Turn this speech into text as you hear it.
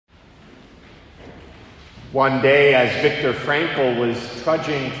One day, as Viktor Frankl was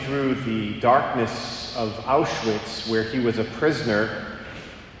trudging through the darkness of Auschwitz, where he was a prisoner,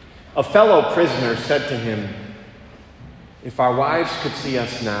 a fellow prisoner said to him, "If our wives could see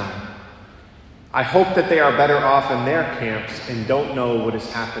us now, I hope that they are better off in their camps and don't know what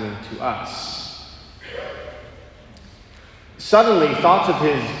is happening to us." Suddenly, thoughts of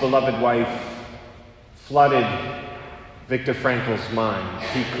his beloved wife flooded Viktor Frankl's mind.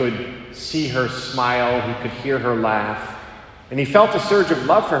 He could see her smile, he could hear her laugh, and he felt a surge of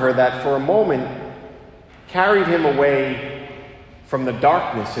love for her that for a moment carried him away from the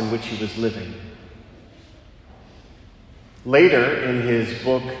darkness in which he was living. Later, in his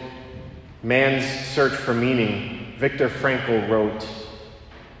book, Man's Search for Meaning, Viktor Frankl wrote,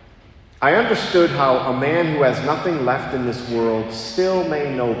 "I understood how a man who has nothing left in this world still may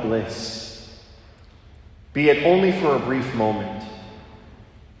know bliss, be it only for a brief moment,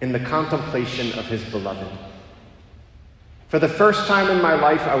 in the contemplation of his beloved. For the first time in my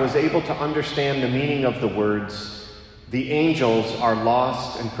life, I was able to understand the meaning of the words, 'The angels are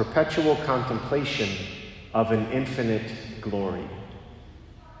lost in perpetual contemplation of an infinite glory.'"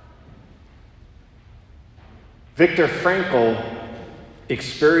 Viktor Frankl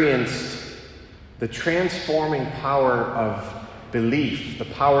experienced the transforming power of belief, the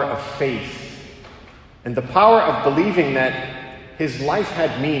power of faith, and the power of believing that his life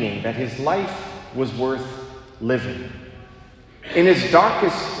had meaning, that his life was worth living. In his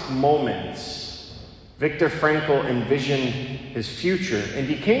darkest moments, Viktor Frankl envisioned his future, and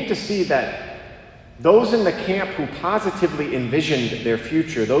he came to see that those in the camp who positively envisioned their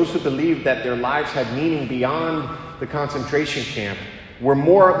future, those who believed that their lives had meaning beyond the concentration camp, were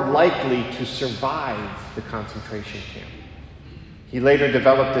more likely to survive the concentration camp. He later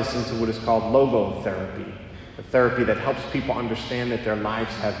developed this into what is called logotherapy, a therapy that helps people understand that their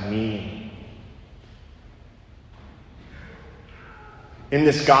lives have meaning. In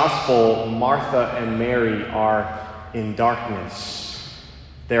this gospel, Martha and Mary are in darkness.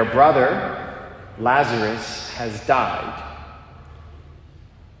 Their brother, Lazarus, has died.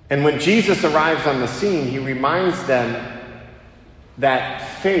 And when Jesus arrives on the scene, he reminds them that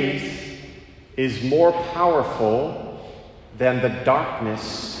faith is more powerful than the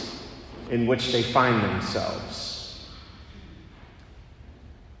darkness in which they find themselves.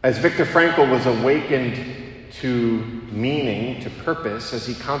 As Viktor Frankl was awakened to meaning, to purpose, as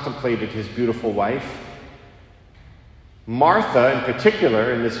he contemplated his beautiful wife, Martha, in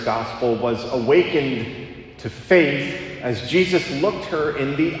particular, in this gospel, was awakened to faith as Jesus looked her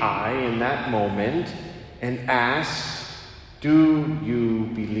in the eye in that moment and asked, "Do you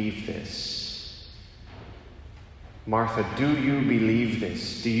believe this? Martha, do you believe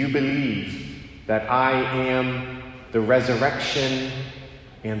this? Do you believe that I am the resurrection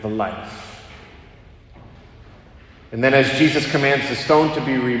and the life?" And then as Jesus commands the stone to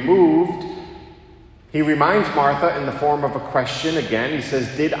be removed, he reminds Martha in the form of a question again. He says,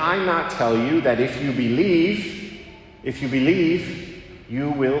 "Did I not tell you that if you believe, you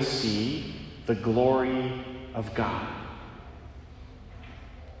will see the glory of God?"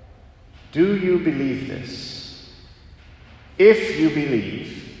 Do you believe this? If you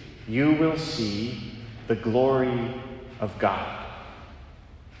believe, you will see the glory of God.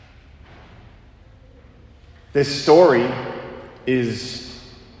 This story is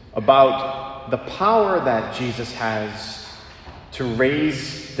about the power that Jesus has to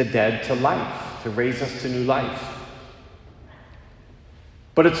raise the dead to life, to raise us to new life.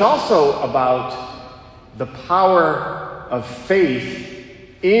 But it's also about the power of faith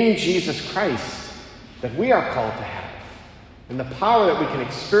in Jesus Christ that we are called to have, and the power that we can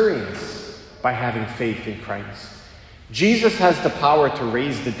experience by having faith in Christ. Jesus has the power to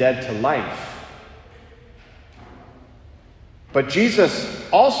raise the dead to life. But Jesus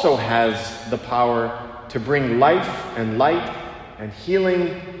also has the power to bring life and light and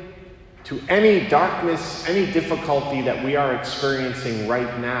healing to any darkness, any difficulty that we are experiencing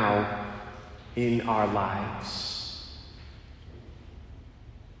right now in our lives.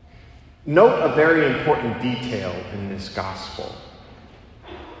 Note a very important detail in this gospel.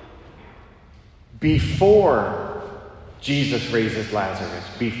 Before Jesus raises Lazarus,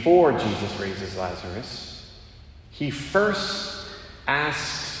 he first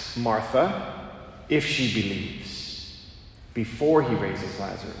asks Martha if she believes before he raises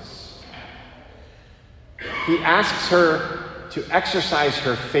Lazarus. He asks her to exercise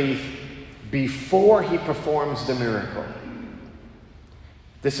her faith before he performs the miracle.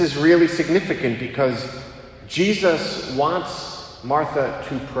 This is really significant because Jesus wants Martha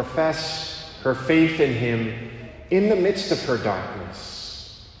to profess her faith in him in the midst of her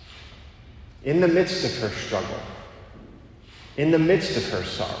darkness. in the midst of her struggle, in the midst of her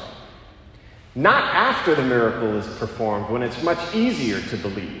sorrow. Not after the miracle is performed, when it's much easier to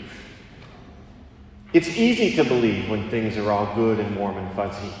believe. It's easy to believe when things are all good and warm and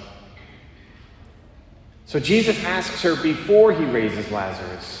fuzzy. So Jesus asks her before he raises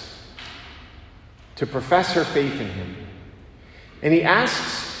Lazarus to profess her faith in him. And he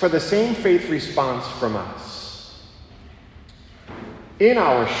asks for the same faith response from us. In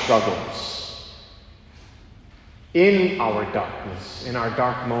our struggles, in our darkness, in our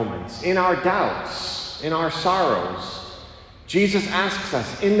dark moments, in our doubts, in our sorrows, Jesus asks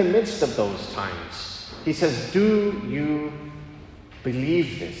us in the midst of those times, he says, do you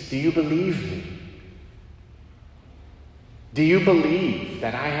believe this? Do you believe me? Do you believe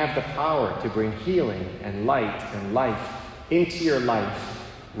that I have the power to bring healing and light and life into your life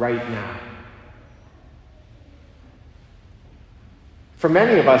right now? For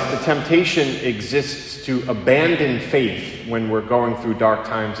many of us, the temptation exists to abandon faith when we're going through dark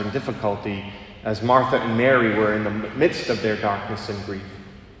times and difficulty, as Martha and Mary were in the midst of their darkness and grief.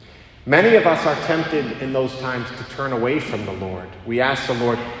 Many of us are tempted in those times to turn away from the Lord. We ask the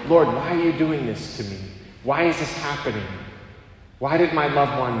Lord, Lord, why are you doing this to me? Why is this happening? Why did my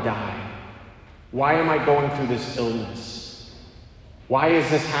loved one die? Why am I going through this illness? Why is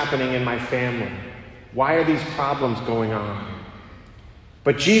this happening in my family? Why are these problems going on?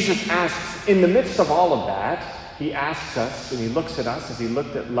 But Jesus asks, in the midst of all of that, he asks us, and he looks at us as he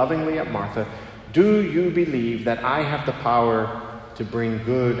looked lovingly at Martha, do you believe that I have the power to bring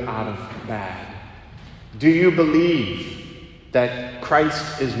good out of bad? Do you believe that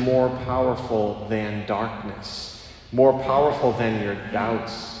Christ is more powerful than darkness, more powerful than your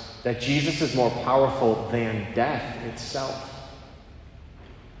doubts, that Jesus is more powerful than death itself?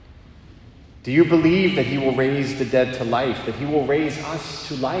 Do you believe that he will raise the dead to life, that he will raise us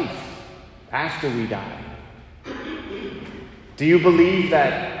to life after we die? Do you believe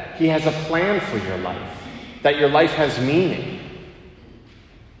that he has a plan for your life, that your life has meaning?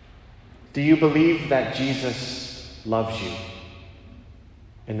 Do you believe that Jesus loves you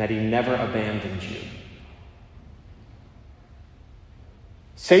and that he never abandoned you?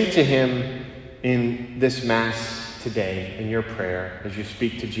 Say to him in this Mass today, in your prayer, as you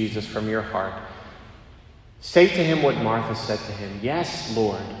speak to Jesus from your heart, say to him what Martha said to him. Yes,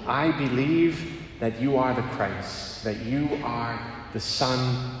 Lord, I believe that you are the Christ, that you are the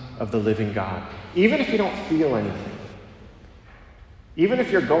Son of the living God. Even if you don't feel anything, even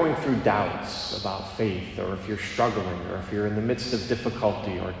if you're going through doubts about faith, or if you're struggling, or if you're in the midst of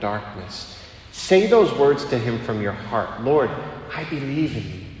difficulty or darkness, say those words to him from your heart. Lord, I believe in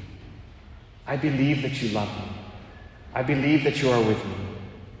you. I believe that you love me. I believe that you are with me.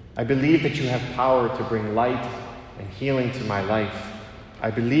 I believe that you have power to bring light and healing to my life. I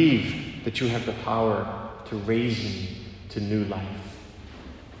believe that you have the power to raise me to new life.